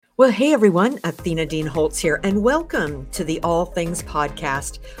Well, hey everyone, Athena Dean Holtz here, and welcome to the All Things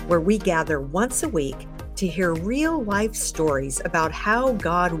Podcast, where we gather once a week to hear real life stories about how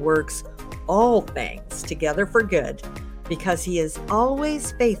God works all things together for good, because He is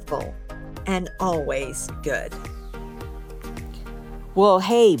always faithful and always good. Well,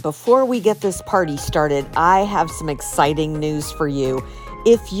 hey, before we get this party started, I have some exciting news for you.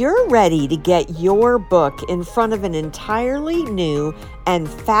 If you're ready to get your book in front of an entirely new and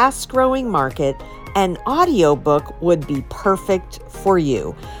fast-growing market, an audiobook would be perfect for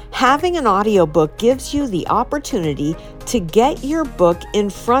you. Having an audiobook gives you the opportunity to get your book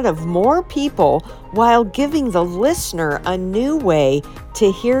in front of more people while giving the listener a new way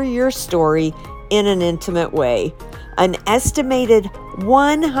to hear your story in an intimate way. An estimated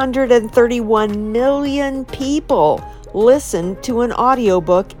 131 million people listened to an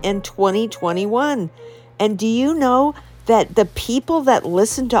audiobook in 2021. And do you know that the people that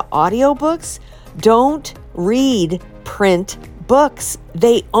listen to audiobooks don't read print books?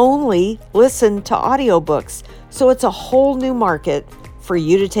 They only listen to audiobooks. So it's a whole new market for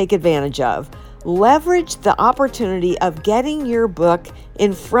you to take advantage of. Leverage the opportunity of getting your book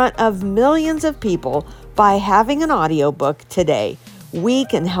in front of millions of people by having an audiobook today. We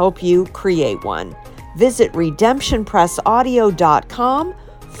can help you create one. Visit redemptionpressaudio.com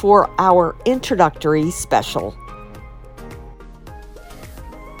for our introductory special.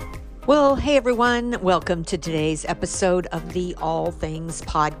 Well, hey everyone, welcome to today's episode of the All Things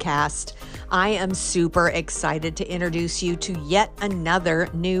Podcast. I am super excited to introduce you to yet another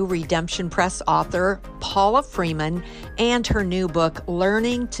new Redemption Press author, Paula Freeman, and her new book,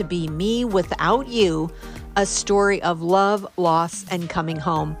 Learning to Be Me Without You, a story of love, loss, and coming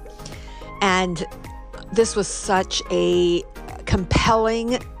home. And this was such a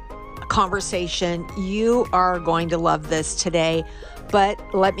compelling conversation. You are going to love this today. But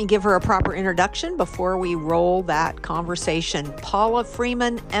let me give her a proper introduction before we roll that conversation. Paula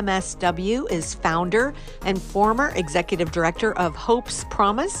Freeman, MSW, is founder and former executive director of Hope's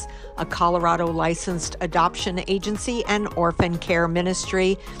Promise, a Colorado licensed adoption agency and orphan care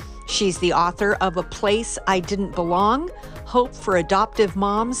ministry. She's the author of A Place I Didn't Belong, Hope for Adoptive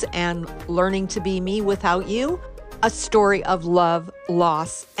Moms, and Learning to Be Me Without You, a story of love,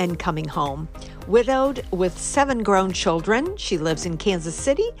 loss, and coming home. Widowed with 7 grown children, she lives in Kansas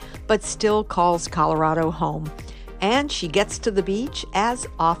City, but still calls Colorado home. And she gets to the beach as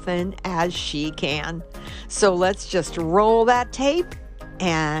often as she can. So let's just roll that tape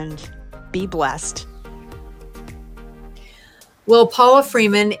and be blessed. Well, Paula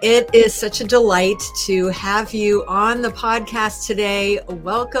Freeman, it is such a delight to have you on the podcast today.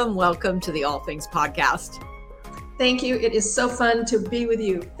 Welcome to the All Things Podcast. Thank you. It is so fun to be with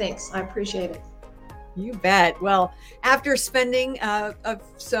you. Thanks. I appreciate it. You bet. Well, after spending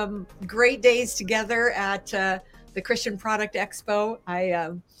some great days together at the Christian Product Expo, I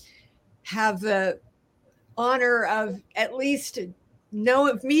have the honor of at least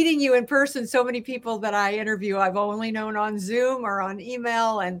meeting you in person. So many people that I interview, I've only known on Zoom or on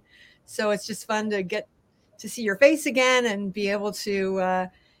email. And so it's just fun to get to see your face again and be able to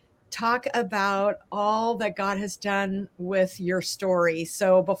talk about all that God has done with your story.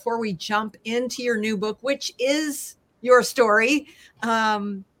 So before we jump into your new book, which is your story,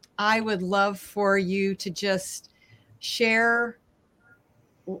 I would love for you to just share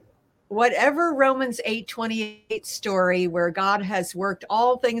whatever Romans 8:28 story where God has worked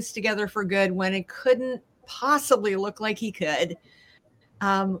all things together for good when it couldn't possibly look like He could.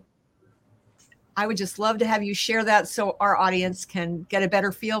 I would just love to have you share that so our audience can get a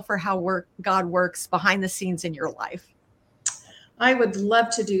better feel for how God works behind the scenes in your life. I would love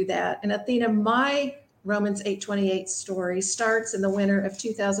to do that. And Athena, my Romans 8:28 story starts in the winter of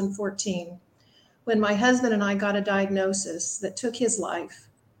 2014 when my husband and I got a diagnosis that took his life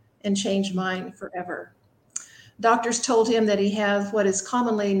and changed mine forever. Doctors told him that he has what is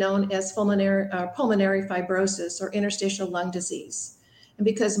commonly known as pulmonary fibrosis or interstitial lung disease. And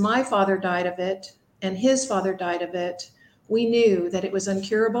because my father died of it and his father died of it, we knew that it was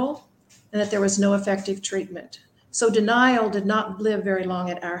incurable and that there was no effective treatment. So denial did not live very long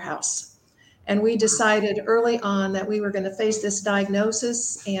at our house. And we decided early on that we were going to face this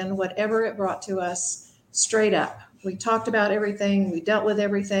diagnosis and whatever it brought to us straight up. We talked about everything, we dealt with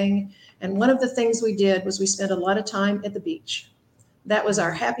everything. And one of the things we did was we spent a lot of time at the beach. That was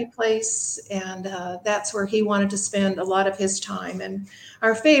our happy place, and that's where he wanted to spend a lot of his time. And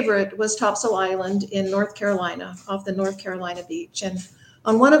our favorite was Topsail Island in North Carolina, off the North Carolina beach. And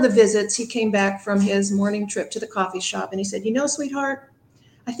on one of the visits, he came back from his morning trip to the coffee shop, and he said, "You know, sweetheart,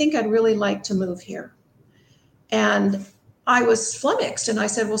 I think I'd really like to move here." And I was flummoxed, and I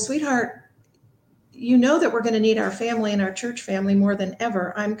said, well, sweetheart, you know that we're going to need our family and our church family more than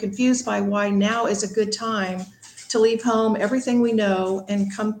ever. I'm confused by why now is a good time to leave home, everything we know,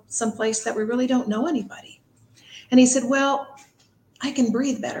 and come someplace that we really don't know anybody. And he said, well, I can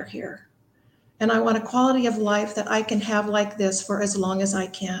breathe better here. And I want a quality of life that I can have like this for as long as I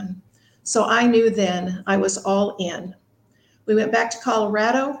can. So I knew then I was all in. We went back to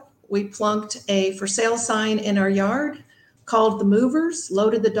Colorado. We plunked a for sale sign in our yard, called the movers,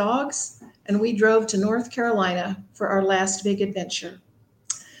 loaded the dogs, and we drove to North Carolina for our last big adventure.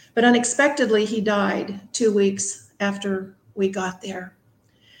 But unexpectedly, he died 2 weeks after we got there.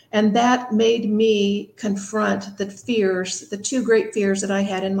 And that made me confront the fears, the two great fears that I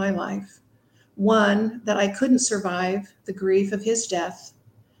had in my life. One, that I couldn't survive the grief of his death.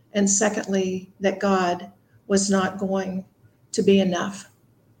 And secondly, that God was not going to be enough.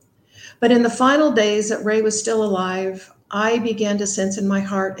 But in the final days that Ray was still alive, I began to sense in my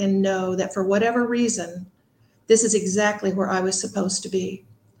heart and know that for whatever reason, this is exactly where I was supposed to be.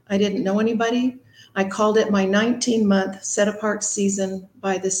 I didn't know anybody. I called it my 19-month set-apart season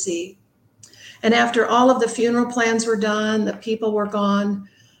by the sea. And after all of the funeral plans were done, the people were gone,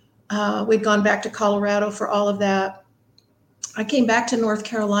 we'd gone back to Colorado for all of that. I came back to North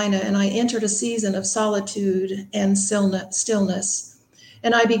Carolina and I entered a season of solitude and stillness.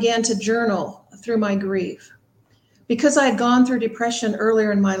 And I began to journal through my grief. Because I had gone through depression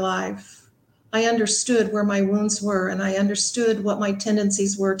earlier in my life, I understood where my wounds were and I understood what my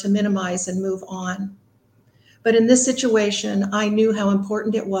tendencies were to minimize and move on. But in this situation, I knew how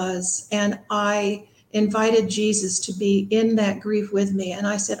important it was, and I invited Jesus to be in that grief with me. And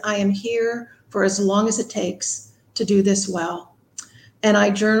I said, I am here for as long as it takes to do this well. And I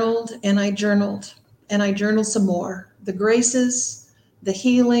journaled and I journaled and I journaled some more. The graces, the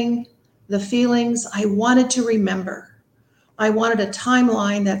healing, the feelings I wanted to remember. I wanted a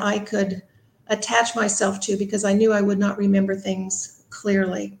timeline that I could attach myself to because I knew I would not remember things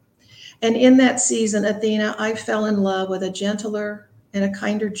clearly. And in that season, Athena, I fell in love with a gentler and a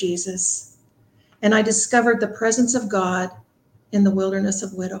kinder Jesus. And I discovered the presence of God in the wilderness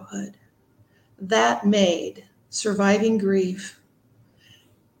of widowhood. That made surviving grief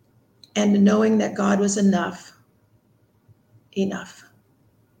and knowing that God was enough.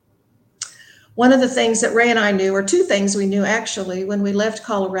 One of the things that Ray and I knew, or two things we knew actually, when we left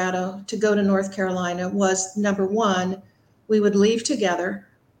Colorado to go to North Carolina was, number one, we would leave together.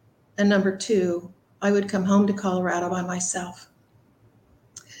 And number two, I would come home to Colorado by myself.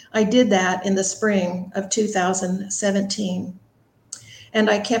 I did that in the spring of 2017. And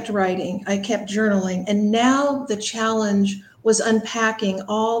I kept writing, I kept journaling. And now the challenge was unpacking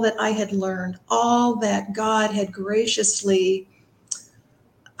all that I had learned, all that God had graciously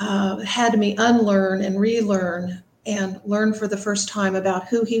had me unlearn and relearn and learn for the first time about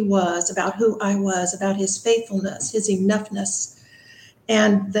who he was, about who I was, about his faithfulness, his enoughness,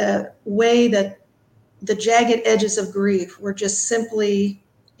 and the way that the jagged edges of grief were just simply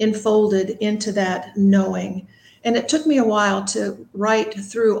enfolded into that knowing. And it took me a while to write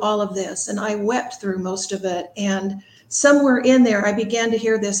through all of this, and I wept through most of it. And somewhere in there, I began to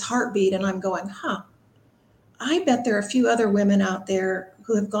hear this heartbeat, and I'm going, I bet there are a few other women out there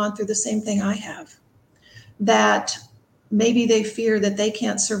who have gone through the same thing I have, that maybe they fear that they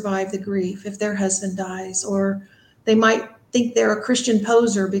can't survive the grief if their husband dies, or they might think they're a Christian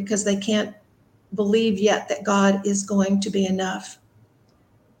poser because they can't believe yet that God is going to be enough.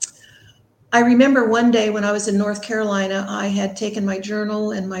 I remember one day when I was in North Carolina, I had taken my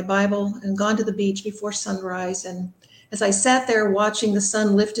journal and my Bible and gone to the beach before sunrise. And as I sat there watching the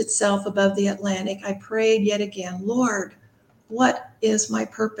sun lift itself above the Atlantic, I prayed yet again, Lord, what is my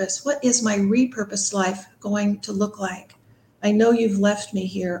purpose? What is my repurposed life going to look like? I know you've left me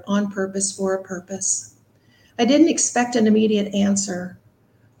here on purpose for a purpose. I didn't expect an immediate answer,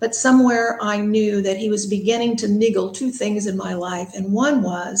 but somewhere I knew that he was beginning to niggle two things in my life. And one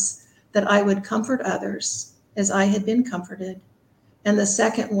was that I would comfort others as I had been comforted. And the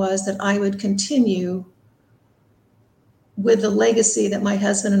second was that I would continue with the legacy that my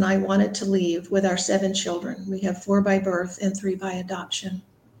husband and I wanted to leave with our 7 children. We have 4 by birth and 3 by adoption.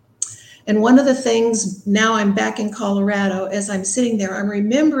 And one of the things, now I'm back in Colorado, as I'm sitting there, I'm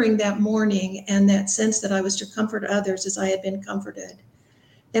remembering that morning and that sense that I was to comfort others as I had been comforted.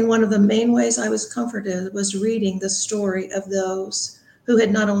 And one of the main ways I was comforted was reading the story of those who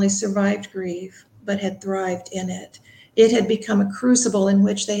had not only survived grief, but had thrived in it. It had become a crucible in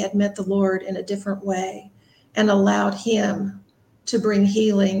which they had met the Lord in a different way and allowed him to bring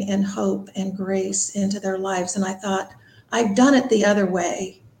healing and hope and grace into their lives. And I thought, I've done it the other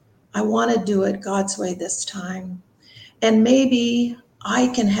way. I want to do it God's way this time. And maybe I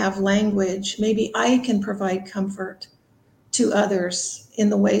can have language, maybe I can provide comfort to others in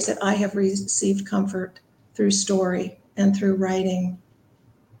the ways that I have received comfort through story and through writing.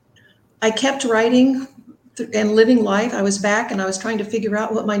 I kept writing and living life. I was back and I was trying to figure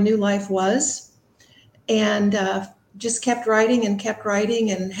out what my new life was, and just kept writing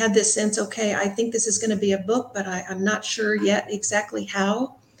and had this sense, okay, I think this is going to be a book, but I'm not sure yet exactly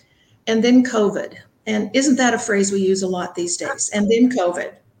how. And then COVID. And isn't that a phrase we use a lot these days? And then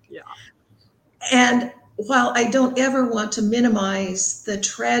COVID. Yeah. And while I don't ever want to minimize the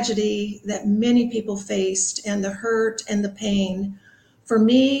tragedy that many people faced and the hurt and the pain, for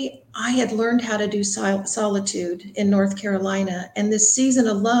me, I had learned how to do solitude in North Carolina. And this season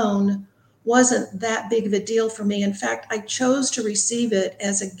alone wasn't that big of a deal for me. In fact, I chose to receive it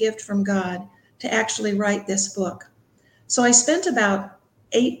as a gift from God to actually write this book. So I spent about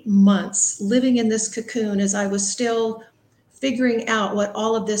 8 months living in this cocoon as I was still figuring out what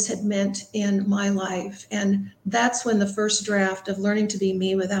all of this had meant in my life. And that's when the first draft of Learning to Be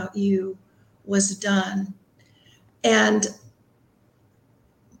Me Without You was done. And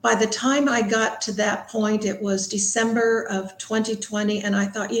by the time I got to that point, it was December of 2020. And I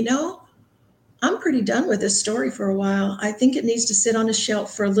thought, I'm pretty done with this story for a while. I think it needs to sit on a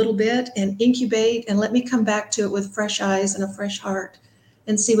shelf for a little bit and incubate and let me come back to it with fresh eyes and a fresh heart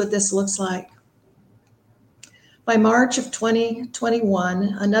and see what this looks like. By March of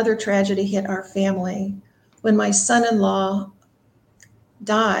 2021, another tragedy hit our family when my son-in-law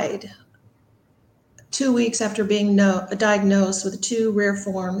died 2 weeks after being diagnosed with 2 rare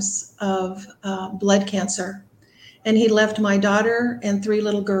forms of blood cancer. And he left my daughter and 3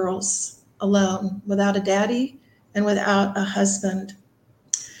 little girls alone, without a daddy and without a husband.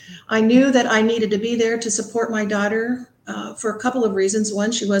 I knew that I needed to be there to support my daughter for a couple of reasons.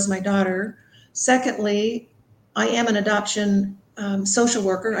 One, she was my daughter. Secondly, I am an adoption social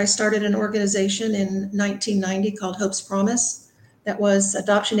worker. I started an organization in 1990 called Hope's Promise that was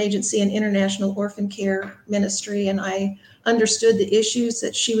adoption agency and international orphan care ministry. And I understood the issues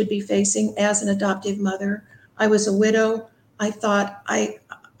that she would be facing as an adoptive mother. I was a widow. I thought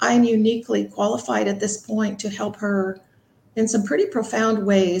I'm uniquely qualified at this point to help her in some pretty profound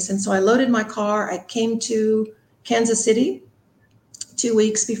ways. And so I loaded my car. I came to Kansas City 2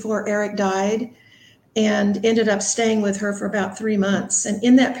 weeks before Eric died and ended up staying with her for about 3 months. And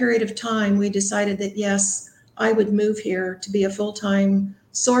in that period of time, we decided that, yes, I would move here to be a full-time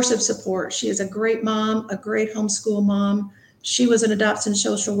source of support. She is a great mom, a great homeschool mom. She was an adoption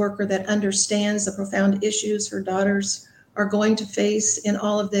social worker that understands the profound issues her daughters are going to face in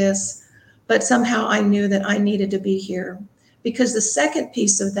all of this. But somehow I knew that I needed to be here, because the second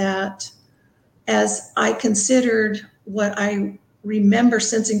piece of that, as I considered what I remember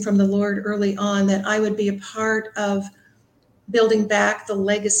sensing from the Lord early on, that I would be a part of building back the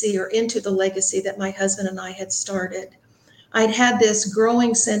legacy or into the legacy that my husband and I had started. I'd had this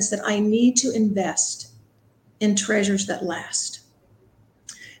growing sense that I need to invest in treasures that last.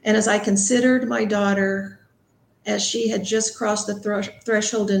 And as I considered my daughter, as she had just crossed the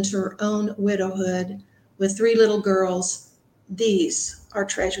threshold into her own widowhood with 3 little girls, these are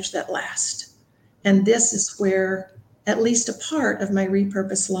treasures that last. And this is where at least a part of my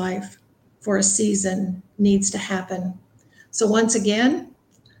repurposed life for a season needs to happen. So once again,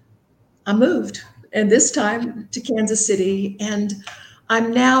 I moved, and this time to Kansas City. And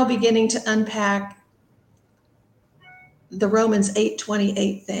I'm now beginning to unpack the Romans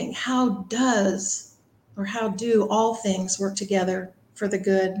 8:28 thing. How do all things work together for the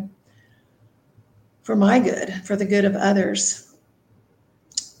good, for my good, for the good of others?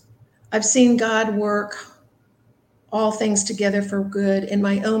 I've seen God work all things together for good in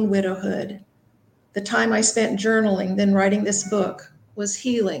my own widowhood. The time I spent journaling, then writing this book, was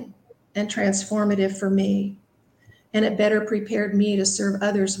healing and transformative for me, and it better prepared me to serve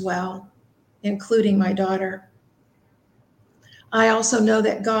others well, including my daughter. I also know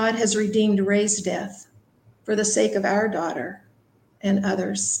that God has redeemed Ray's death for the sake of our daughter and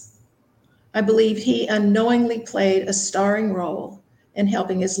others. I believe he unknowingly played a starring role in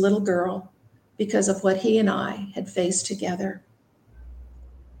helping his little girl because of what he and I had faced together.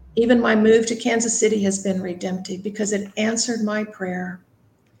 Even my move to Kansas City has been redemptive because it answered my prayer.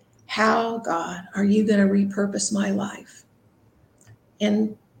 How, God, are you going to repurpose my life?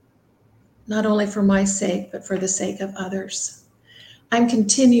 And not only for my sake, but for the sake of others. I'm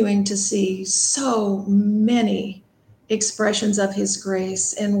continuing to see so many expressions of his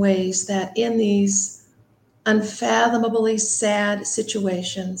grace in ways that in these unfathomably sad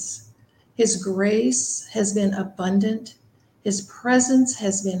situations, his grace has been abundant, his presence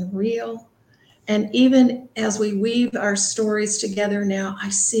has been real, And even as we weave our stories together now, I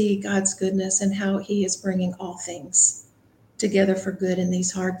see God's goodness and how He is bringing all things together for good in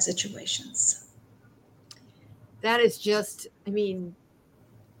these hard situations. That is just, I mean,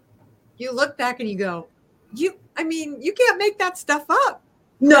 you look back and you go, you can't make that stuff up.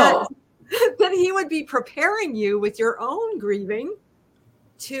 No. That He would be preparing you with your own grieving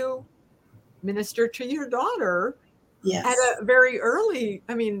to minister to your daughter. Yes. At a very early,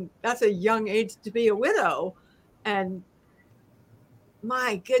 I mean, that's a young age to be a widow. And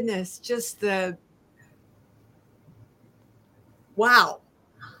my goodness, just wow.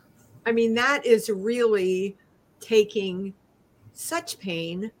 I mean, that is really taking such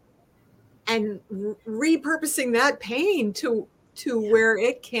pain and repurposing that pain to where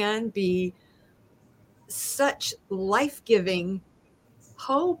it can be such life-giving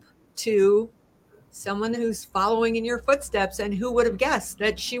hope to someone who's following in your footsteps. And who would have guessed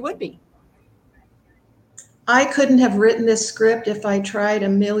that she would be? I couldn't have written this script if I tried a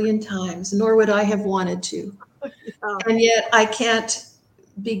million times, nor would I have wanted to. Yeah. And yet I can't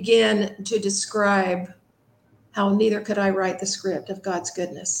begin to describe how neither could I write the script of God's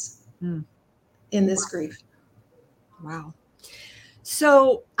goodness in this grief. Wow.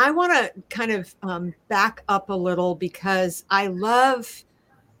 So I want to kind of back up a little, because I love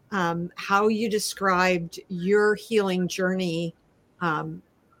how you described your healing journey, a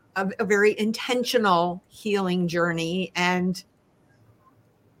very intentional healing journey, and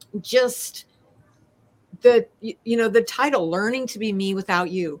just the title, Learning to Be Me Without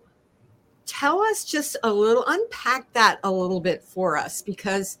You. Tell us just a little, unpack that a little bit for us,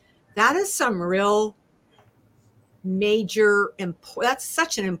 because that is some real major, that's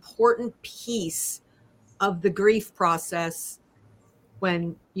such an important piece of the grief process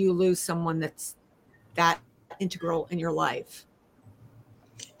when you lose someone that's that integral in your life.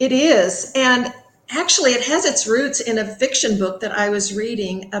 It is. And actually, it has its roots in a fiction book that I was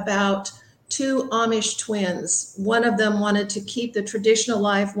reading about two Amish twins. One of them wanted to keep the traditional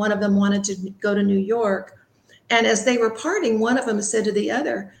life. One of them wanted to go to New York. And as they were parting, one of them said to the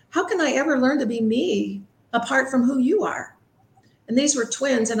other, "How can I ever learn to be me apart from who you are?" And these were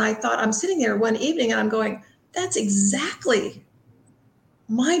twins. And I thought, I'm sitting there one evening and I'm going, that's exactly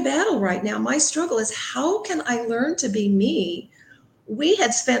my battle right now. My struggle is, how can I learn to be me? We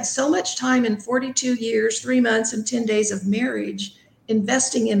had spent so much time in 42 years, 3 months, and 10 days of marriage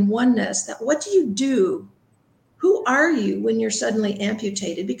investing in oneness, that what do you do? Who are you when you're suddenly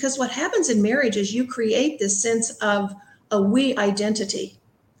amputated? Because what happens in marriage is you create this sense of a we identity.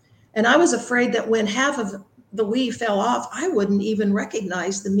 And I was afraid that when half of the we fell off, I wouldn't even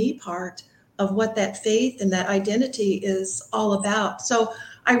recognize the me part of what that faith and that identity is all about. So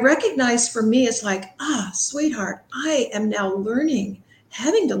I recognize, for me, it's like, sweetheart, I am now learning,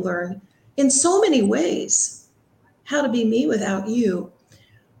 having to learn in so many ways how to be me without you.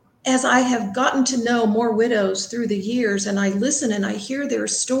 As I have gotten to know more widows through the years, and I listen and I hear their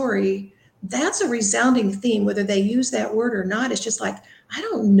story, that's a resounding theme, whether they use that word or not. It's just like, I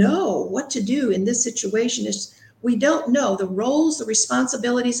don't know what to do in this situation. We don't know. The roles, the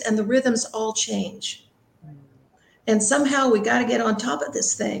responsibilities, and the rhythms all change. And somehow we got to get on top of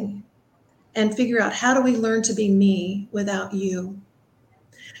this thing and figure out, how do we learn to be me without you?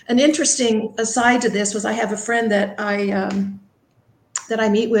 An interesting aside to this was, I have a friend that I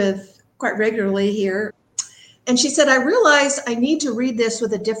meet with quite regularly here. And she said, I realize I need to read this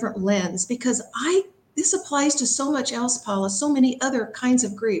with a different lens, because this applies to so much else, Paula, so many other kinds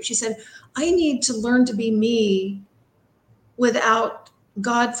of grief. She said, I need to learn to be me without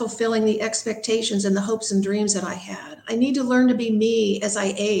God fulfilling the expectations and the hopes and dreams that I had. I need to learn to be me as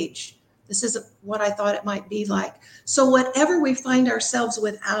I age. This isn't what I thought it might be like. So whatever we find ourselves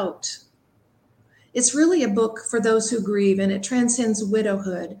without, it's really a book for those who grieve, and it transcends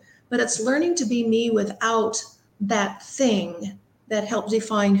widowhood, but it's learning to be me without that thing that helped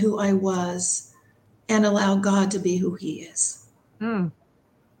define who I was, and allow God to be who He is.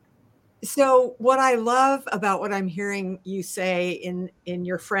 So what I love about what I'm hearing you say in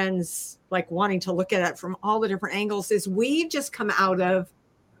your friends, like wanting to look at it from all the different angles, is we've just come out of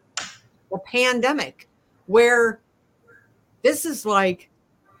a pandemic where this is like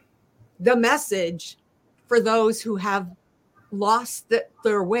the message for those who have lost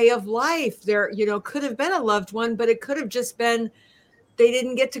their way of life. There, could have been a loved one, but it could have just been, they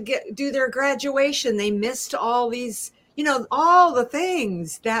didn't get to do their graduation. They missed all these, all the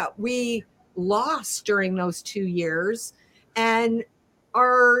things that we lost during those 2 years, and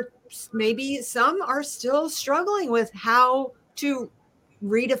maybe some are still struggling with how to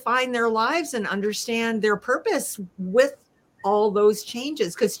redefine their lives and understand their purpose with all those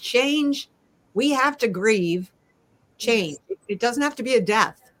changes, because change we have to grieve change. It doesn't have to be a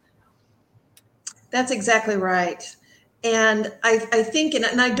death. That's exactly right. And I think,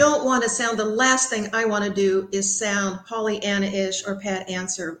 and I don't want to sound, the last thing I want to do is sound Pollyanna-ish or Pat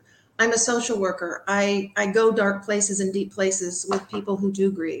Answer. I'm a social worker. I go dark places and deep places with people who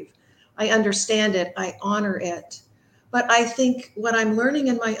do grieve. I understand it. I honor it. But I think what I'm learning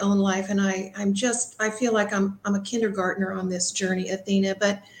in my own life, and I feel like I'm a kindergartner on this journey, Athena,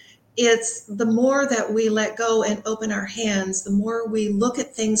 but it's the more that we let go and open our hands, the more we look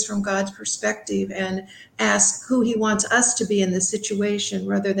at things from God's perspective and ask who he wants us to be in this situation,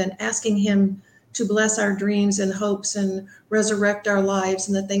 rather than asking him to bless our dreams and hopes and resurrect our lives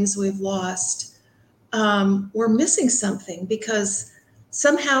and the things we've lost. We're missing something, because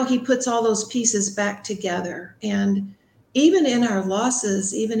somehow he puts all those pieces back together. And even in our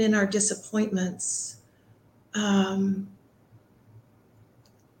losses, even in our disappointments,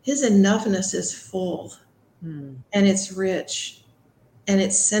 his enoughness is full, and it's rich, and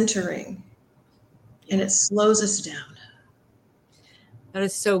it's centering, and it slows us down. That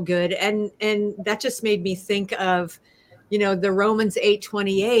is so good. And that just made me think of, the Romans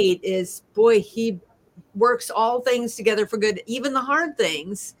 8:28 is, boy, he works all things together for good, even the hard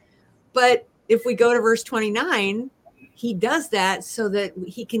things. But if we go to verse 29, he does that so that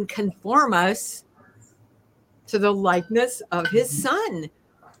he can conform us to the likeness of his son.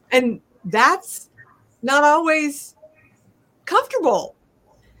 And that's not always comfortable,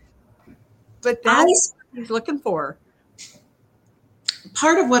 but that's what he's looking for.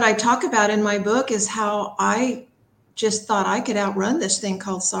 Part of what I talk about in my book is how I just thought I could outrun this thing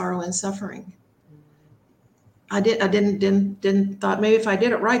called sorrow and suffering. I didn't thought maybe if I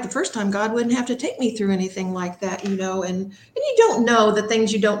did it right the first time, God wouldn't have to take me through anything like that, and you don't know the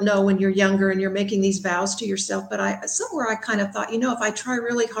things you don't know when you're younger and you're making these vows to yourself. But I kind of thought, if I try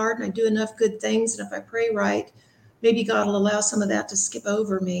really hard and I do enough good things, and if I pray right, maybe God will allow some of that to skip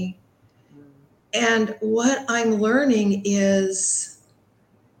over me. And what I'm learning is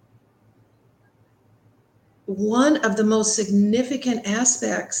one of the most significant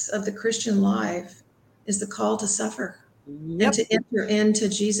aspects of the Christian life is the call to suffer. Yep. And to enter into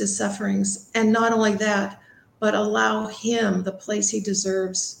Jesus' sufferings. And not only that, but allow him the place he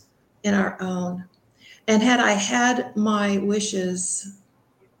deserves in our own. And had I had my wishes,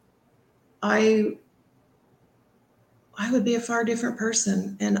 I would be a far different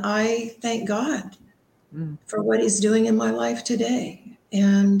person. And I thank God for what he's doing in my life today.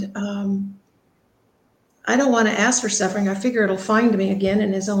 And I don't want to ask for suffering. I figure it'll find me again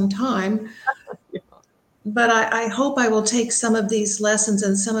in his own time. But I hope I will take some of these lessons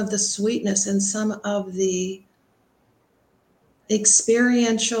and some of the sweetness and some of the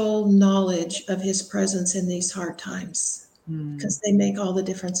experiential knowledge of his presence in these hard times, because they make all the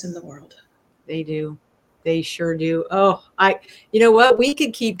difference in the world. They do. They sure do. Oh, you know what? We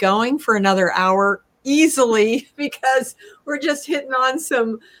could keep going for another hour easily, because we're just hitting on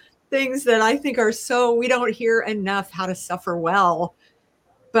some things that I think are we don't hear enough how to suffer well.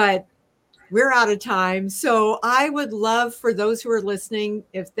 But we're out of time. So I would love for those who are listening,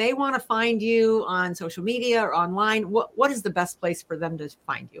 if they want to find you on social media or online, what is the best place for them to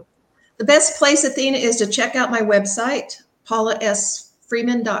find you? The best place, Athena, is to check out my website,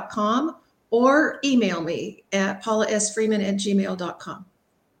 paulasfreeman.com, or email me at paulasfreeman@gmail.com.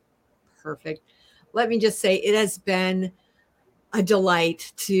 Perfect. Let me just say, it has been a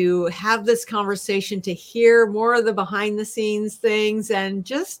delight to have this conversation, to hear more of the behind the scenes things, and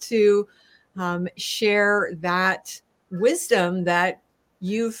just to share that wisdom that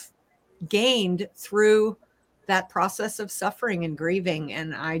you've gained through that process of suffering and grieving.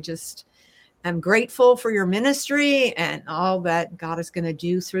 And I just am grateful for your ministry and all that God is going to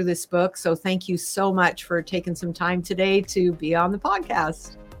do through this book. So thank you so much for taking some time today to be on the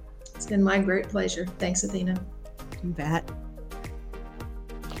podcast. It's been my great pleasure. Thanks, Athena. You bet.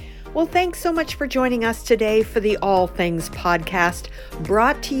 Well, thanks so much for joining us today for the All Things podcast,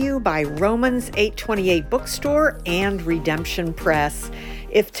 brought to you by Romans 8:28 Bookstore and Redemption Press.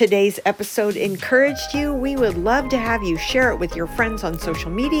 If today's episode encouraged you, we would love to have you share it with your friends on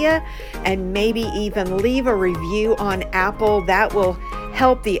social media, and maybe even leave a review on Apple. That will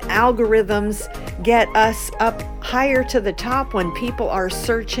help the algorithms get us up higher to the top when people are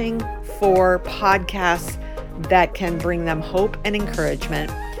searching for podcasts that can bring them hope and encouragement.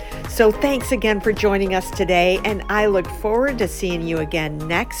 So thanks again for joining us today, and I look forward to seeing you again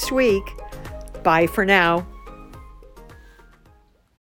next week. Bye for now.